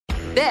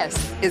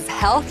This is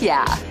Health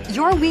Yeah,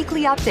 your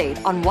weekly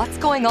update on what's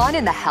going on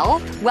in the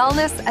health,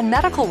 wellness, and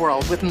medical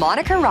world with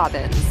Monica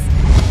Robbins.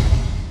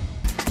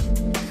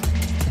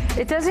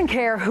 It doesn't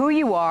care who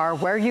you are,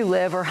 where you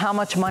live, or how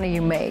much money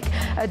you make.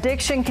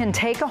 Addiction can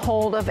take a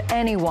hold of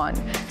anyone,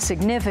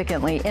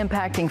 significantly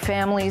impacting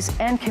families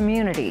and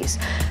communities.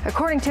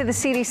 According to the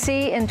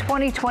CDC, in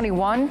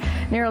 2021,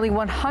 nearly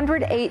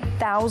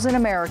 108,000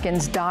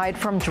 Americans died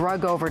from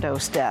drug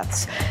overdose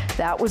deaths.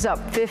 That was up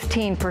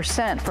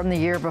 15% from the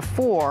year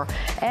before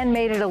and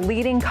made it a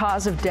leading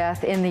cause of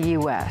death in the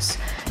U.S.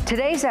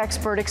 Today's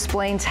expert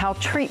explains how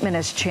treatment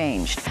has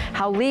changed,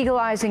 how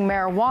legalizing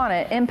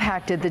marijuana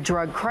impacted the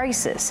drug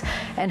crisis,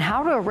 and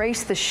how to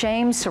erase the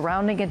shame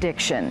surrounding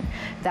addiction.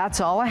 That's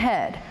all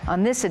ahead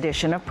on this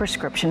edition of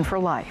Prescription for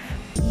Life.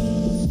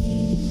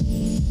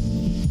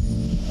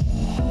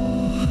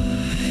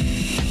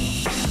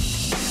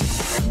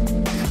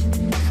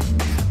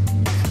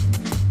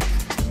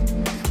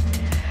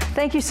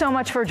 Thank you so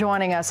much for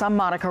joining us. I'm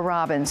Monica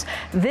Robbins.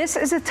 This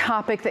is a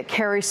topic that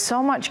carries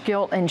so much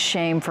guilt and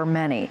shame for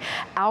many.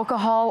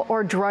 Alcohol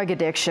or drug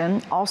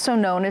addiction, also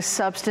known as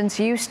substance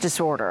use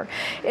disorder.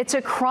 It's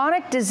a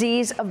chronic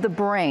disease of the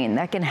brain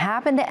that can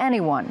happen to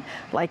anyone,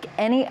 like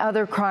any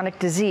other chronic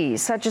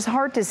disease, such as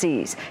heart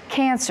disease,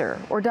 cancer,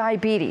 or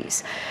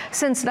diabetes.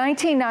 Since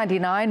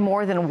 1999,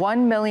 more than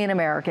 1 million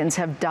Americans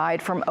have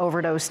died from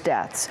overdose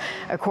deaths,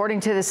 according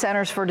to the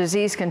Centers for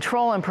Disease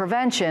Control and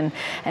Prevention,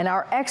 and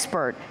our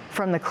expert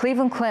from the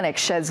Cleveland Clinic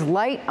sheds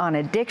light on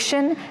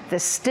addiction, the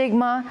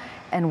stigma,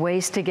 and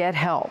ways to get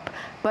help.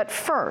 But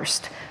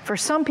first, for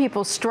some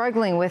people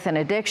struggling with an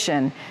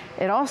addiction,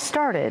 it all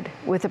started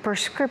with a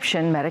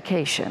prescription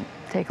medication.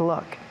 Take a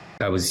look.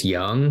 I was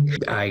young.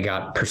 I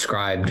got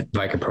prescribed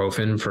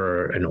ibuprofen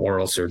for an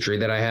oral surgery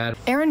that I had.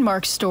 Aaron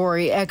Mark's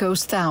story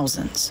echoes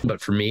thousands.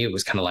 But for me, it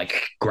was kind of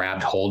like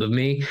grabbed hold of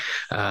me.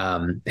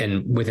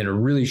 And within a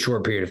really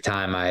short period of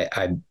time,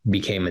 I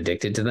became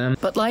addicted to them.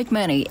 But like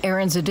many,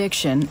 Aaron's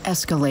addiction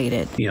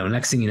escalated.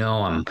 Next thing you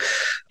know, I'm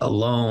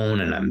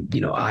alone and I'm,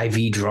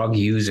 IV drug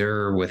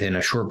user within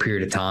a short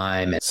period of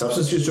time.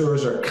 Substance use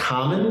disorders are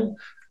common.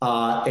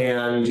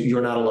 And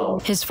you're not alone.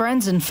 His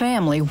friends and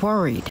family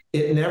worried.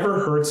 It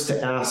never hurts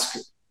to ask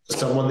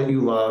someone that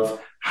you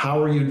love,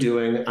 how are you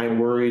doing? I'm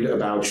worried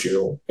about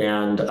you,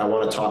 and I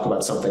want to talk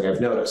about something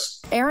I've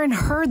noticed. Aaron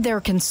heard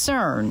their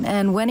concern,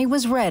 and when he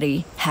was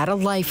ready, had a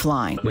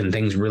lifeline. When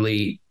things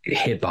really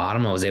hit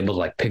bottom, I was able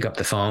to pick up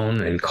the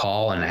phone and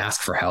call and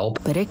ask for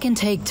help. But it can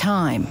take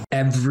time.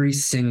 Every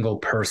single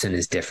person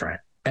is different.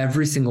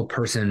 Every single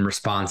person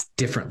responds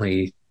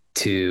differently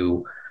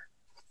to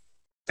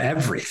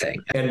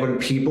everything. And when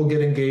people get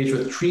engaged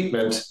with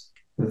treatment,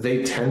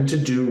 they tend to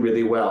do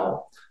really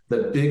well.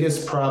 The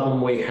biggest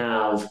problem we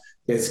have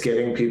is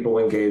getting people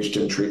engaged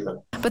in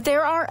treatment. But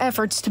there are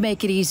efforts to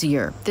make it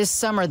easier. This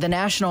summer, the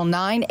National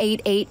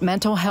 988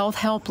 Mental Health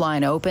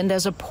Helpline opened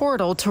as a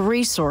portal to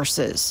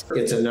resources.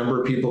 It's a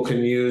number people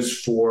can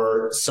use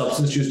for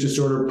substance use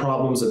disorder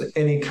problems of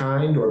any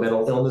kind or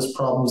mental illness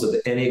problems of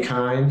any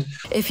kind.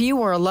 If you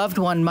or a loved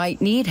one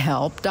might need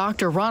help,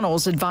 Dr.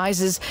 Runnels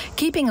advises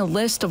keeping a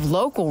list of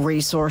local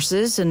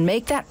resources and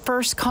make that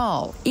first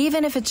call,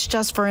 even if it's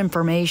just for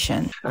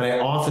information. And I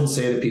often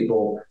say to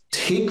people,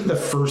 take the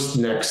first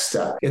next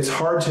step. It's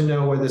hard to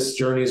know where this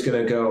journey is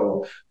going to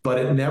go, but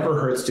it never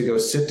hurts to go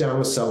sit down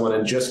with someone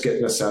and just get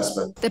an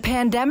assessment. The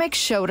pandemic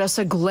showed us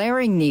a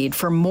glaring need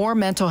for more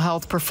mental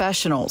health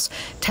professionals.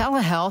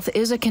 Telehealth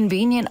is a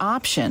convenient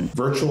option.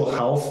 Virtual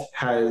health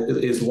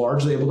is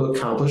largely able to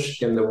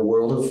accomplish in the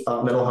world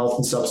of mental health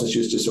and substance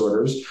use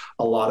disorders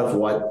a lot of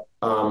what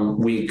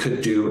we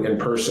could do in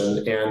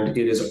person, and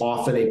it is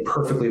often a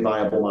perfectly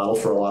viable model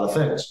for a lot of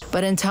things.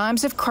 But in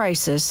times of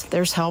crisis,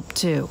 there's help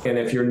too. And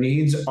if your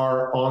needs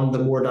are on the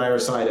more dire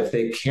side, if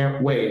they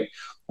can't wait,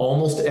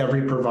 almost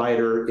every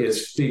provider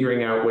is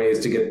figuring out ways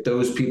to get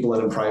those people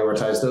in and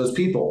prioritize those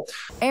people.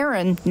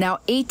 Aaron, now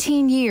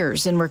 18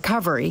 years in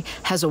recovery,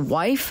 has a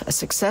wife, a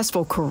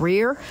successful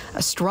career,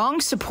 a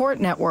strong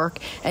support network,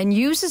 and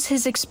uses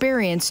his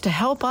experience to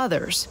help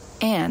others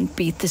and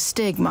beat the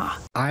stigma.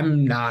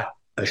 I'm not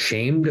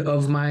ashamed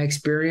of my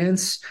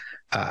experience.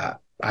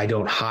 I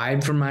don't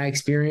hide from my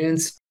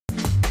experience.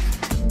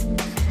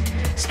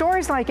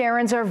 Stories like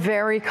Aaron's are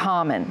very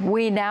common.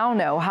 We now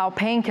know how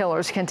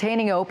painkillers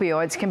containing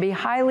opioids can be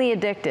highly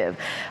addictive.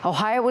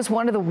 Ohio was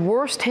one of the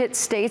worst hit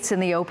states in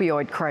the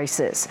opioid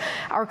crisis.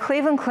 Our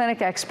Cleveland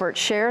Clinic expert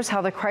shares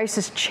how the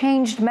crisis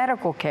changed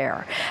medical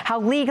care,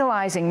 how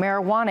legalizing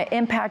marijuana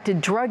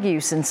impacted drug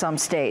use in some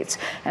states,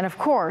 and of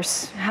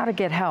course, how to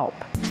get help.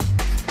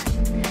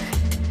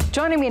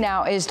 Joining me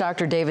now is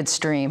Dr. David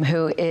Stream,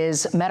 who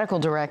is medical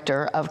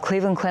director of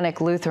Cleveland Clinic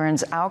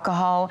Lutheran's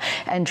Alcohol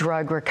and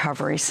Drug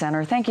Recovery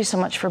Center. Thank you so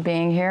much for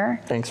being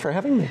here. Thanks for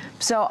having me.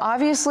 So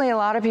obviously a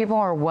lot of people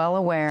are well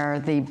aware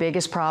the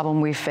biggest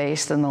problem we've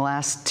faced in the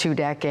last 2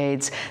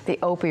 decades, the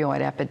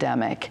opioid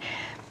epidemic.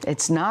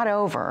 It's not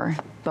over,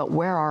 but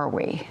where are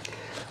we?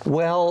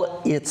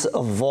 Well, it's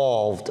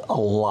evolved a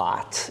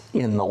lot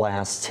in the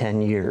last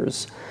 10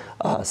 years.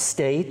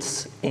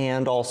 States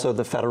and also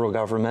the federal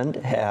government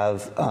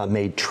have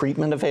made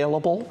treatment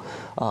available,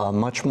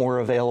 much more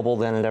available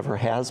than it ever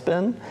has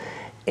been.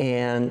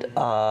 And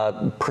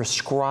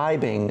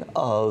prescribing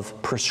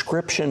of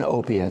prescription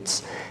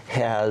opiates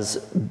has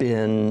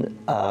been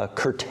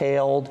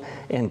curtailed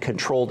and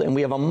controlled, and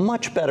we have a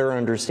much better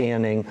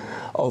understanding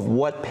of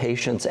what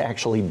patients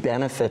actually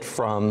benefit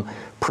from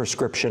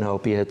prescription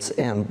opiates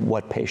and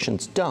what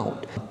patients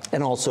don't,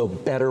 and also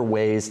better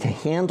ways to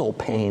handle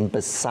pain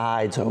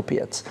besides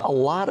opiates. A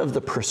lot of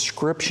the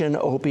prescription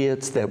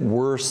opiates that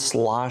were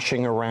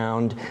sloshing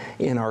around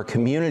in our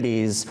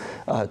communities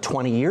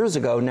 20 years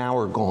ago now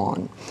are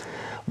gone.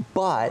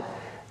 But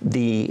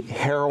the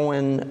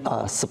heroin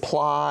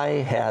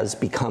supply has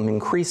become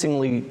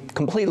increasingly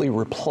completely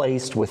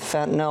replaced with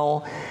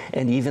fentanyl,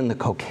 and even the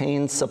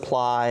cocaine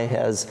supply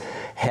has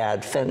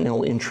had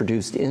fentanyl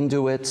introduced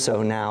into it.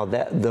 So now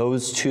that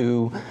those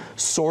two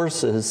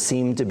sources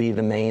seem to be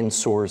the main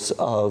source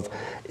of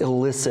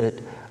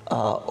illicit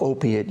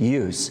opiate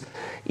use.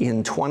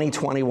 In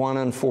 2021,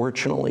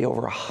 unfortunately,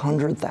 over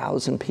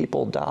 100,000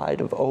 people died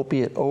of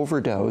opiate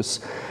overdose,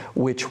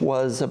 which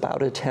was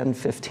about a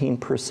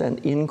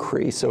 10–15%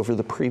 increase over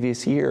the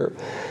previous year.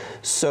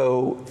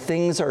 So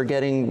things are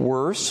getting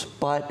worse,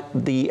 but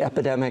the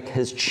epidemic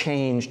has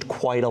changed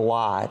quite a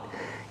lot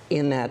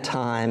in that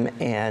time,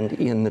 and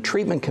in the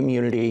treatment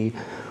community,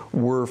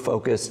 we're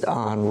focused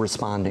on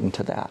responding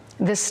to that.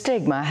 The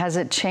stigma, has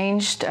it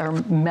changed or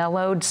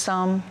mellowed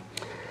some?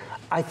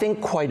 I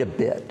think quite a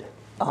bit.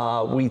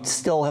 We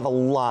still have a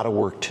lot of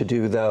work to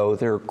do, though.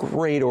 There are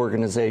great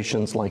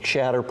organizations like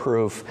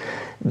Shatterproof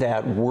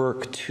that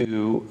work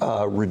to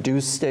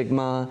reduce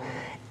stigma,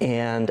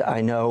 and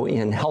I know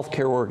in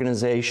healthcare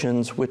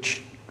organizations,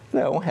 which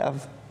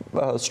have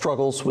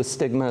struggles with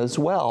stigma as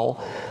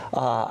well,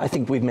 I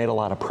think we've made a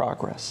lot of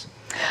progress.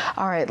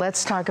 All right,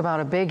 let's talk about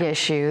a big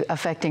issue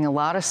affecting a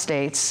lot of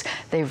states.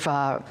 They've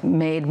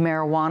made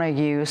marijuana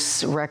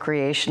use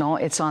recreational.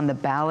 It's on the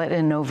ballot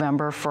in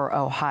November for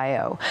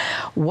Ohio.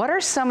 What are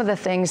some of the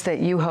things that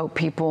you hope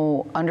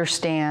people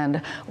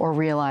understand or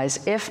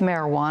realize if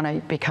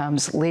marijuana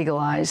becomes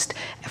legalized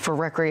for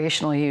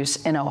recreational use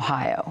in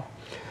Ohio?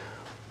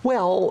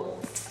 Well,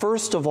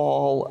 first of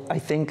all, I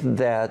think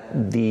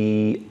that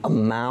the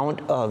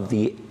amount of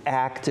the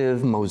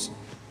active, most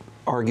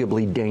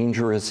arguably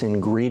dangerous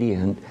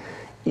ingredient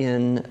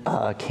in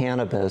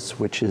cannabis,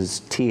 which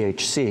is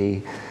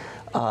THC,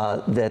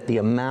 that the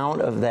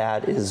amount of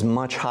that is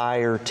much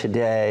higher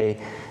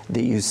today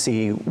that you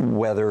see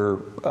whether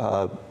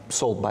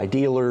sold by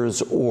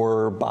dealers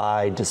or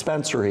by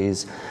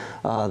dispensaries.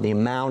 The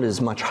amount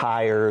is much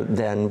higher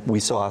than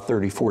we saw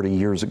 30, 40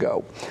 years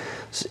ago.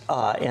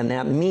 And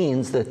that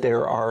means that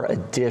there are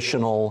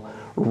additional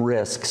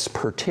risks,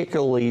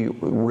 particularly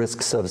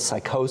risks of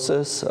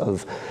psychosis,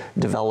 of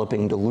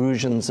developing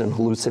delusions and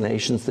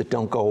hallucinations that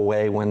don't go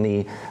away when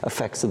the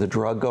effects of the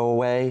drug go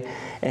away,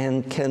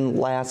 and can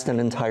last an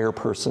entire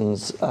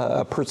person's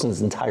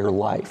entire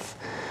life.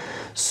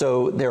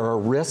 So there are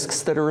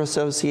risks that are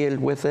associated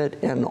with it,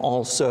 and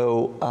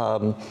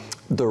also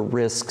the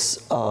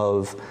risks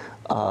of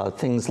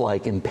things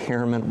like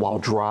impairment while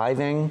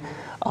driving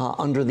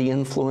under the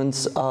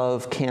influence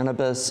of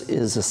cannabis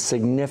is a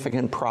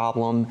significant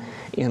problem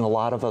in a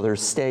lot of other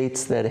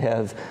states that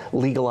have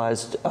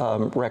legalized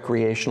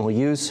recreational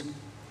use.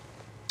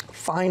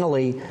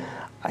 Finally,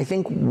 I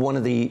think one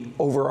of the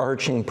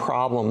overarching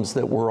problems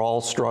that we're all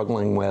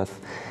struggling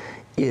with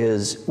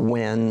is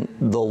when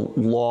the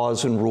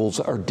laws and rules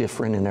are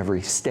different in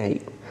every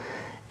state.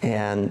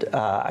 And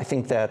I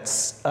think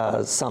that's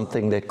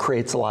something that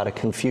creates a lot of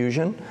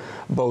confusion,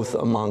 both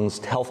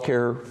amongst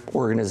healthcare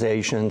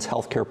organizations,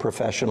 healthcare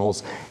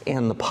professionals,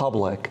 and the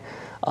public,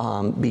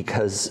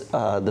 because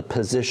the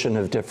position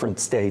of different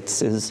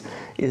states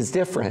is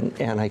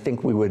different. And I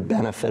think we would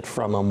benefit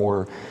from a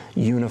more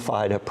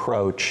unified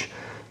approach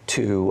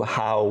to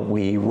how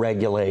we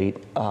regulate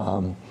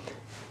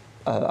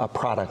a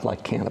product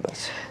like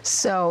cannabis.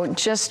 So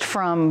just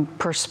from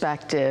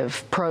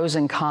perspective, pros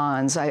and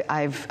cons,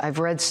 I've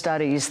read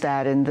studies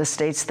that in the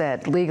states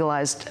that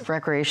legalized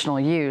recreational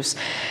use,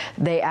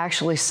 they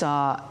actually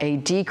saw a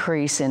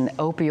decrease in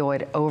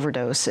opioid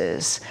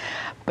overdoses.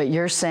 But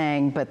you're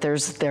saying, but there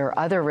are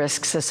other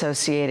risks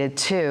associated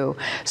too.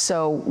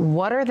 So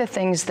what are the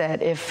things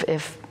that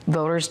if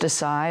voters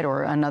decide,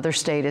 or another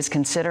state is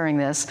considering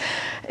this,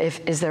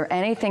 is there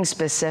anything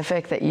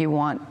specific that you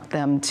want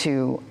them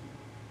to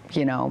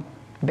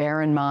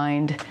bear in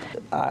mind?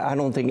 I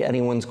don't think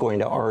anyone's going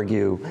to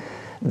argue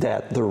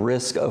that the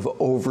risk of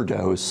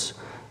overdose,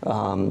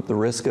 the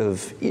risk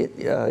of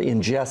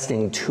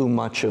ingesting too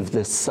much of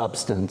this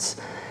substance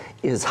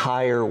is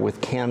higher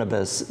with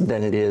cannabis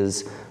than it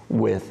is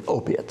with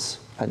opiates.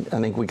 I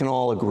think we can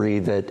all agree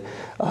that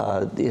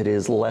it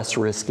is less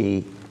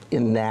risky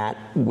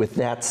with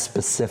that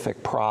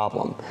specific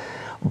problem.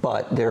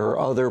 But there are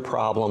other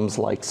problems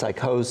like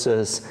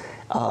psychosis,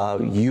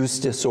 use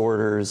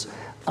disorders,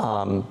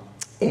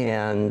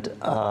 and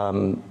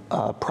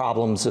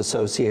problems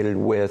associated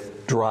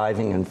with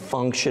driving and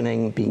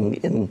functioning, being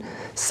in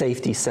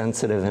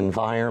safety-sensitive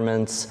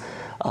environments,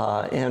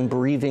 and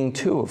breathing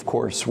too, of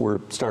course. We're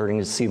starting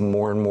to see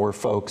more and more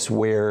folks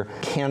where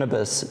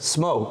cannabis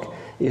smoke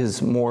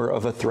is more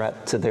of a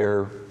threat to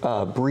their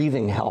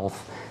breathing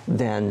health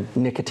than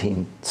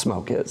nicotine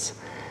smoke is.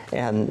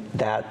 And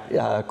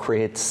that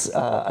creates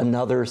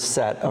another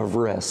set of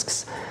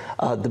risks.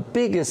 The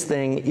biggest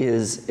thing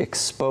is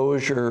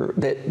exposure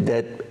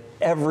that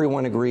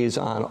everyone agrees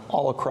on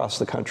all across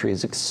the country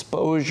is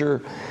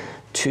exposure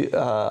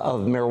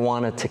of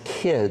marijuana to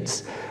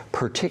kids,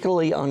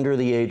 particularly under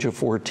the age of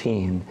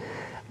 14,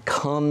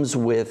 comes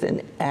with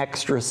an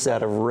extra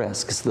set of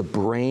risks. The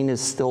brain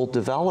is still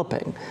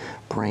developing.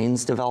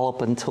 Brains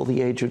develop until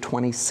the age of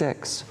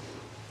 26.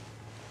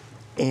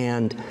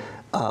 And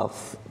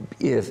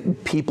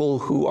if people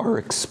who are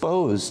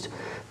exposed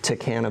to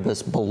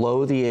cannabis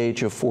below the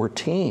age of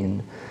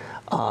 14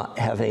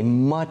 have a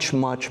much,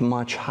 much,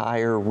 much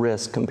higher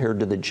risk compared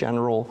to the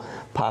general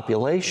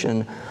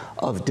population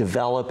of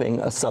developing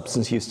a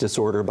substance use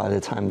disorder by the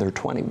time they're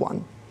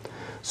 21.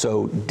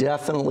 So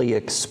definitely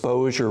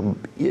exposure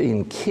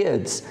in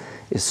kids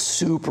is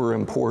super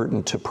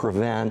important to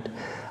prevent.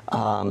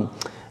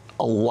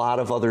 A lot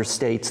of other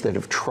states that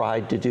have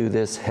tried to do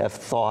this have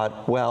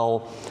thought,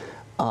 well,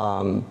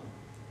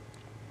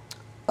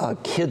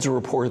 kids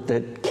report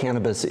that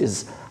cannabis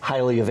is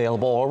highly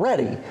available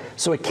already,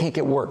 so it can't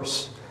get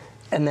worse.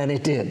 And then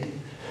it did.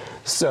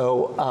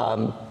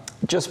 So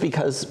just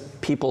because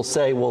people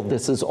say, well,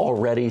 this is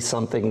already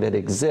something that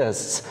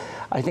exists,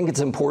 I think it's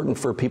important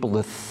for people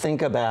to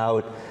think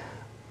about,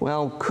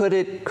 well, could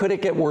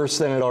it get worse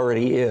than it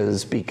already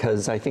is?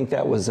 Because I think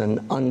that was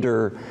an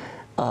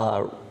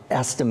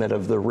estimate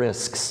of the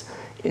risks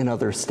in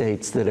other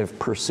states that have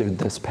pursued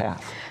this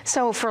path.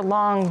 So for a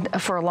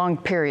long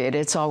period,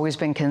 it's always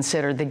been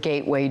considered the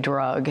gateway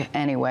drug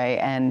anyway,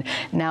 and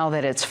now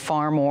that it's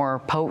far more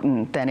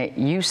potent than it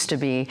used to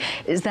be,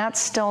 is that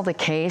still the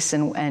case?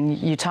 And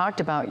you talked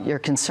about your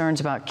concerns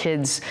about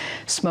kids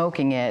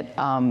smoking it,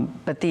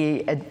 but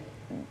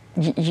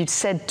you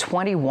said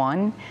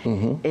 21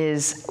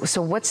 is,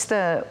 so what's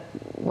the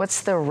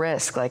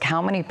risk? Like,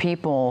 how many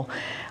people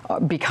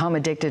become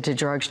addicted to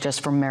drugs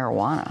just from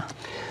marijuana?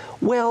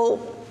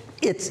 Well,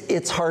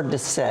 it's hard to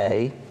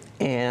say,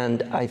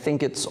 and I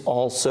think it's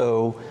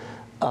also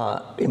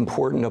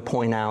important to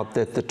point out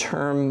that the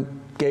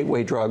term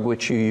gateway drug,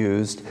 which you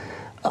used,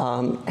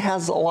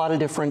 has a lot of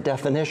different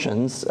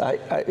definitions.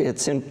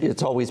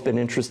 It's always been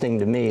interesting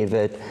to me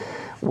that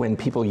when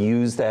people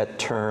use that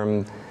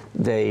term,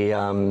 they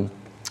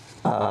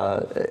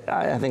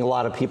I think a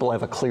lot of people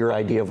have a clear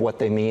idea of what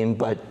they mean,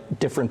 but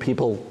different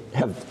people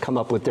have come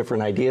up with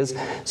different ideas.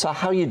 So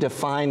how you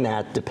define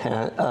that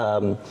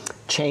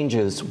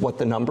changes what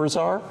the numbers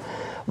are.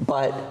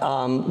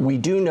 But we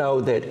do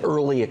know that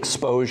early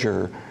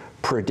exposure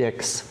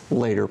predicts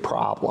later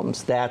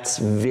problems. That's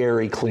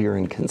very clear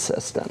and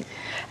consistent.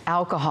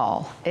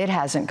 Alcohol, it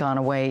hasn't gone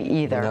away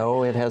either.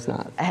 No, it has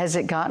not. Has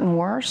it gotten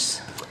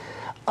worse?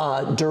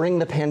 During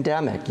the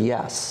pandemic,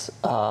 yes.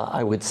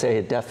 I would say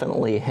it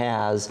definitely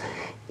has.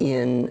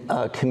 In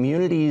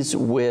communities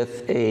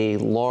with a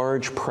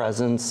large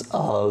presence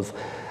of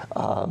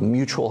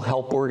mutual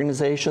help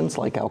organizations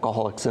like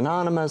Alcoholics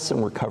Anonymous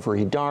and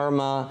Recovery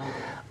Dharma,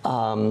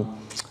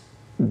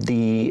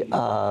 the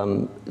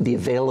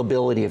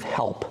availability of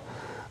help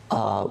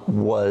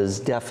was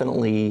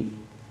definitely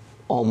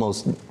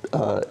almost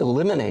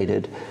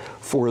eliminated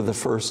for the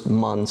first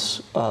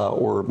months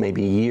or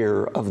maybe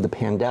year of the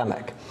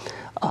pandemic.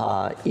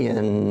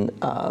 In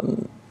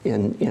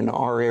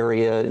our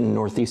area in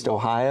Northeast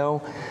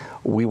Ohio,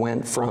 we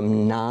went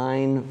from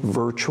 9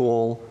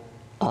 virtual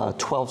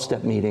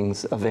 12-step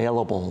meetings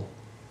available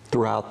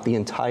throughout the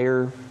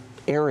entire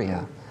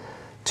area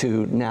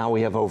to now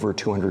we have over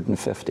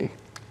 250.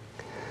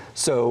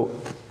 So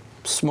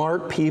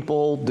smart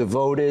people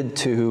devoted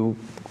to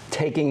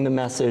taking the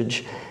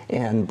message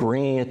and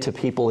bringing it to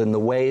people in the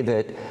way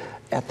that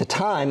at the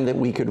time that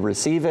we could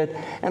receive it.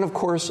 And of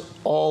course,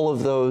 all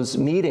of those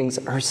meetings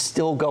are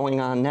still going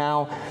on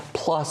now.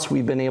 Plus,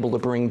 we've been able to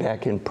bring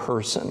back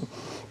in-person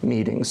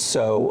meetings.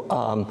 So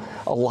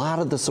a lot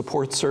of the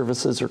support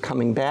services are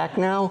coming back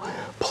now.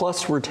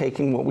 Plus, we're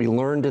taking what we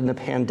learned in the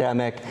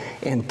pandemic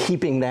and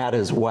keeping that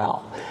as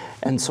well.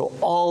 And so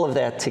all of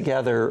that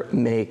together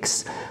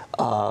makes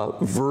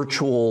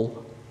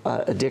virtual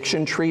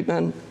addiction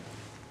treatment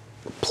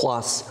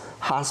plus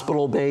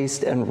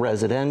hospital-based and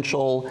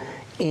residential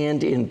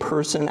and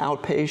in-person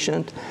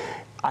outpatient.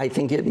 I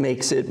think it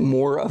makes it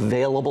more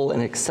available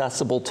and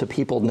accessible to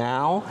people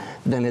now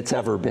than it's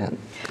ever been.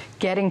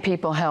 Getting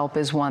people help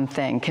is one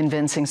thing.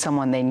 Convincing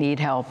someone they need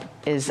help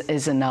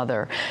is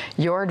another.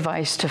 Your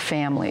advice to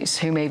families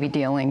who may be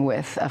dealing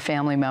with a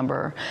family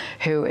member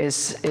who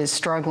is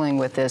struggling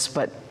with this,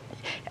 but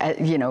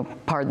you know,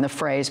 pardon the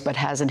phrase, but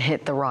hasn't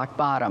hit the rock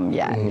bottom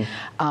yet.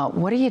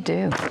 What do you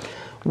do?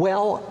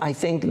 Well, I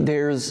think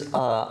there's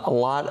a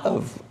lot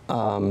of,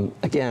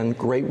 again,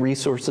 great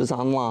resources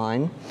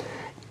online.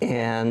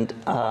 And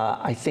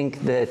I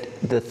think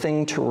that the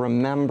thing to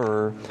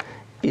remember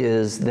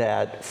is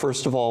that,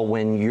 first of all,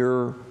 when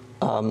you're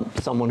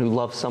someone who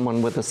loves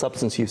someone with a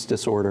substance use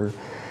disorder,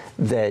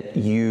 that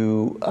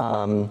you,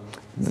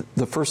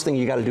 the first thing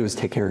you got to do is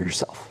take care of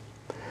yourself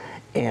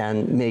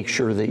and make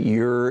sure that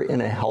you're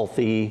in a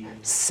healthy,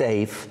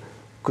 safe,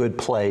 good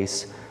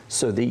place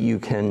so that you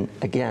can,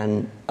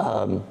 again,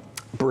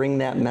 bring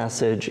that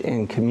message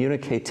and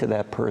communicate to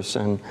that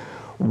person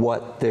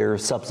what their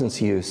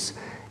substance use,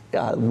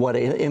 what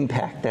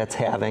impact that's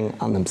having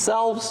on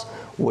themselves,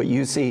 what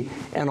you see,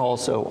 and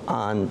also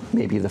on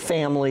maybe the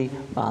family,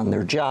 on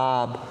their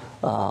job,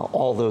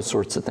 all those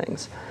sorts of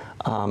things.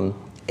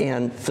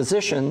 And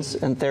physicians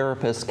and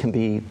therapists can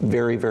be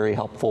very, very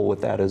helpful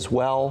with that as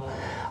well.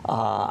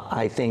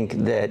 I think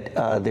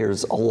that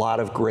there's a lot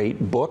of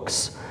great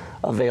books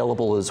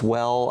available as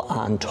well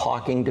on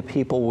talking to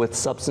people with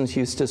substance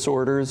use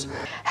disorders.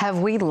 Have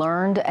we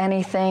learned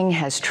anything?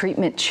 Has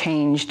treatment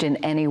changed in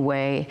any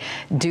way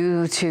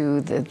due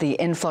to the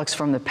influx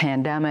from the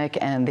pandemic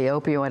and the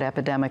opioid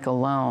epidemic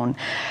alone?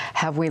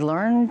 Have we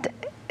learned,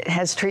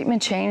 has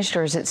treatment changed,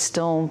 or is it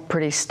still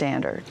pretty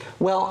standard?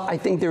 Well, I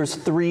think there's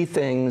three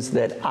things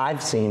that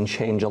I've seen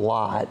change a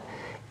lot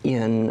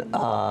in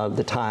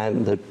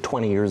the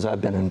 20 years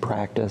I've been in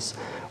practice,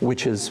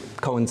 which has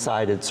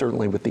coincided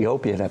certainly with the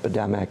opiate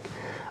epidemic.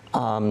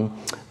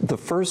 The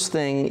first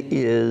thing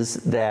is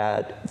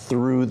that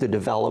through the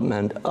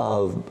development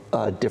of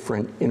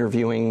different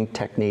interviewing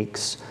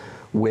techniques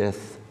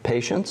with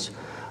patients,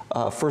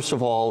 first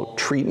of all,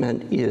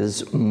 treatment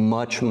is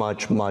much,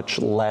 much, much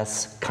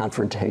less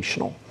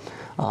confrontational.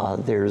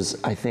 There's,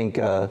 I think,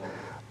 a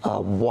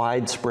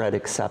widespread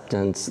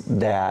acceptance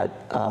that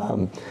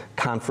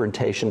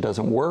confrontation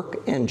doesn't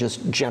work and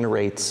just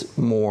generates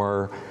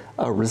more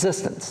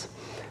resistance.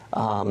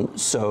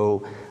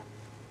 So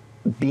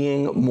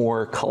being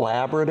more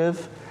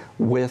collaborative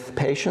with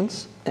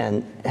patients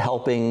and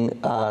helping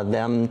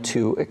them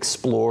to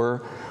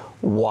explore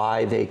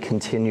why they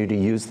continue to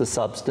use the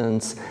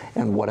substance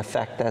and what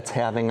effect that's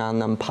having on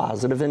them,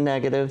 positive and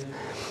negative,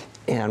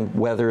 and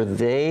whether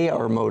they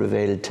are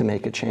motivated to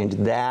make a change,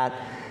 that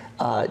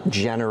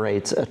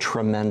generates a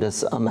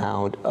tremendous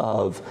amount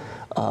of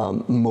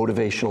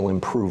motivational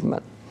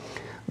improvement.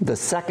 The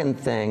second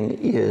thing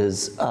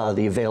is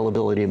the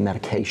availability of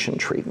medication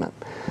treatment.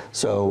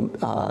 So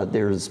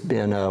there's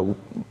been a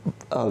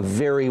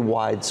very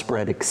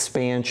widespread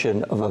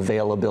expansion of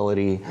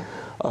availability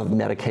of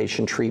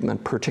medication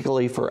treatment,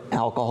 particularly for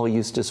alcohol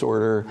use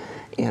disorder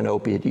and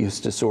opiate use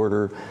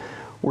disorder.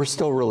 We're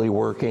still really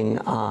working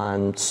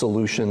on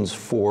solutions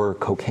for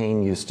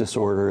cocaine use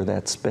disorder.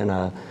 That's been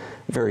a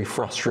very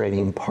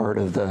frustrating part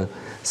of the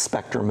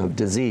spectrum of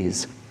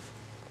disease.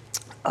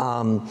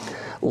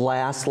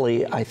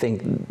 Lastly, I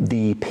think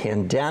the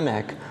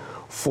pandemic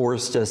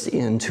forced us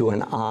into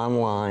an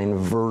online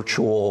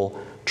virtual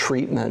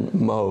treatment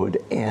mode,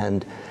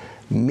 and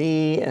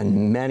me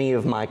and many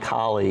of my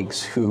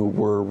colleagues who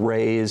were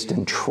raised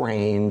and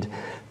trained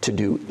to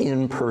do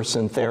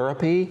in-person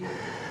therapy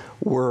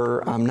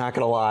were, I'm not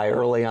going to lie,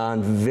 early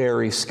on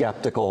very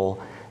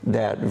skeptical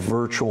that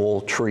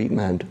virtual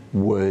treatment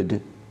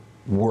would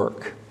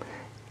work.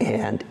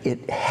 And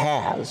it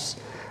has.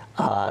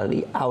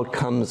 The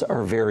outcomes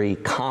are very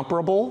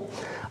comparable.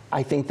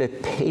 I think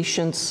that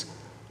patients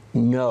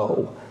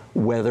know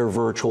whether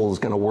virtual is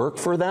going to work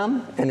for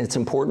them, and it's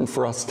important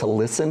for us to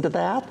listen to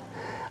that.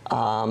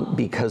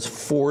 Because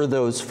for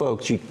those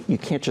folks, you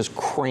can't just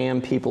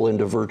cram people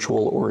into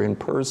virtual or in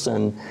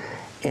person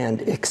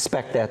and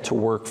expect that to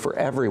work for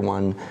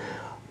everyone.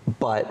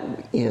 But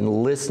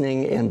in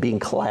listening and being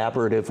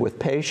collaborative with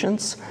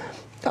patients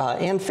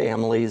and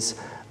families,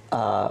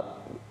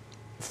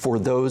 for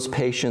those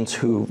patients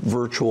who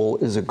virtual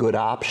is a good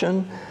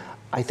option,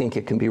 I think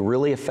it can be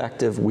really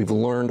effective. We've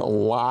learned a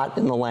lot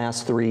in the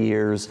last 3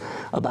 years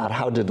about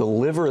how to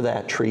deliver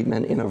that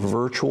treatment in a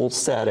virtual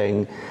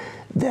setting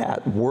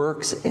that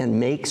works and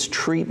makes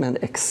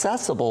treatment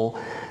accessible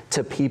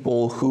to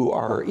people who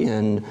are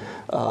in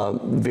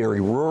very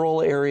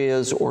rural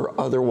areas or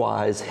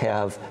otherwise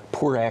have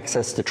poor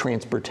access to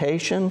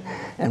transportation.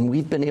 And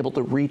we've been able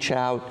to reach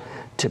out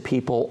to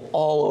people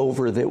all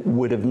over that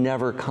would have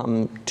never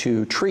come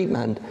to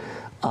treatment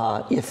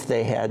if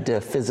they had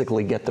to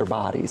physically get their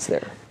bodies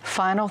there.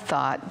 Final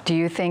thought, do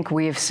you think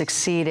we've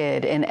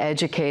succeeded in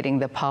educating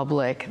the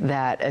public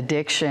that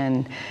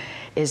addiction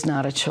is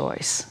not a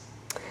choice?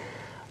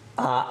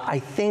 I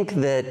think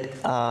that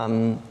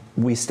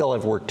we still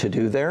have work to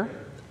do there.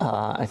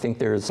 I think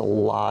there's a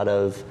lot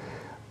of,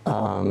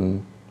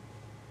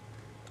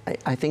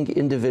 I think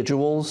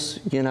individuals,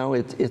 you know,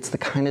 it's the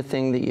kind of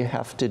thing that you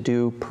have to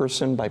do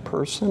person by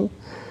person.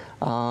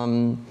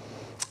 But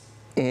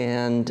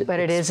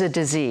it is a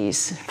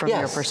disease from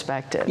your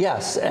perspective.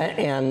 Yes,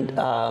 and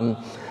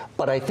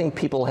but I think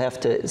people have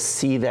to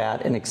see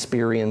that and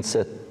experience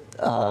it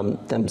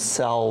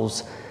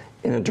themselves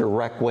in a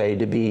direct way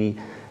to be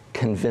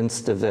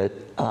convinced of it.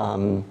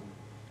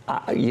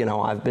 You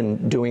know, I've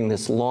been doing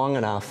this long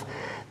enough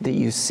that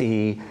you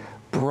see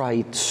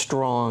bright,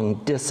 strong,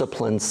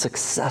 disciplined,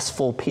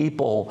 successful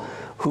people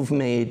who've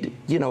made,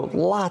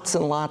 lots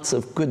and lots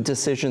of good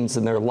decisions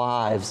in their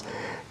lives,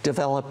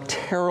 develop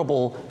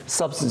terrible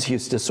substance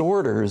use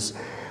disorders.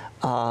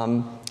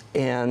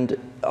 And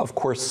of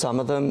course, some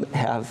of them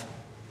have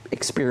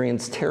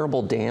experienced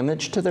terrible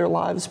damage to their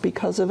lives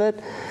because of it.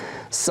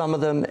 Some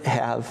of them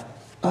have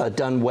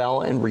done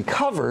well and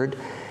recovered,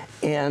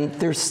 and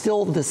they're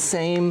still the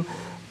same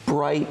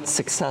bright,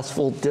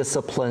 successful,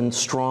 disciplined,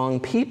 strong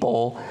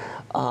people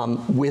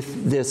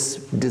with this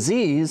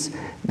disease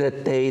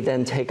that they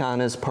then take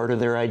on as part of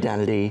their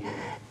identity,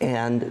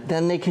 and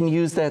then they can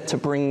use that to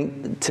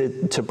bring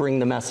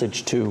the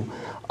message to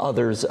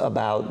others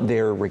about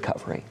their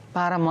recovery.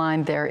 Bottom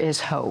line, there is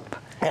hope.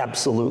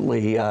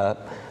 Absolutely.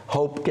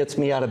 Hope gets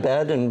me out of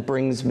bed and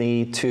brings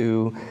me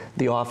to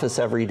the office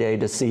every day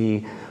to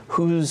see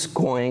who's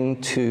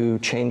going to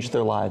change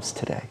their lives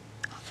today.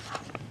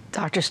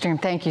 Dr. Sturm,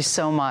 thank you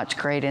so much.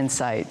 Great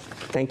insight.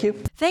 Thank you.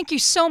 Thank you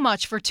so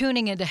much for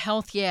tuning into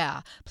Health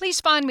Yeah. Please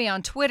find me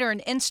on Twitter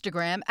and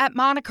Instagram at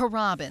Monica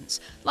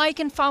Robbins. Like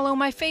and follow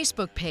my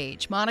Facebook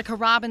page, Monica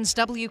Robbins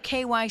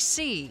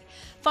WKYC.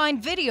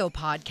 Find video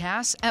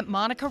podcasts at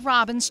Monica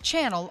Robbins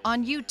channel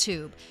on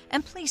YouTube.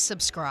 And please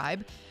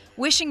subscribe.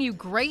 Wishing you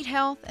great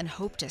health and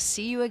hope to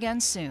see you again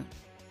soon.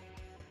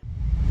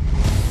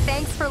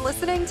 Thanks for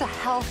listening to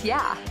Health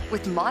Yeah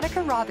with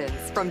Monica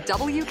Robbins from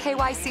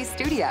WKYC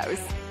Studios.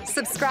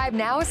 Subscribe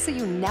now so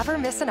you never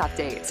miss an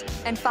update.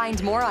 And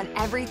find more on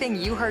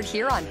everything you heard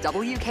here on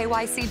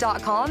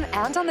WKYC.com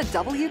and on the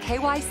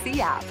WKYC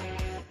app.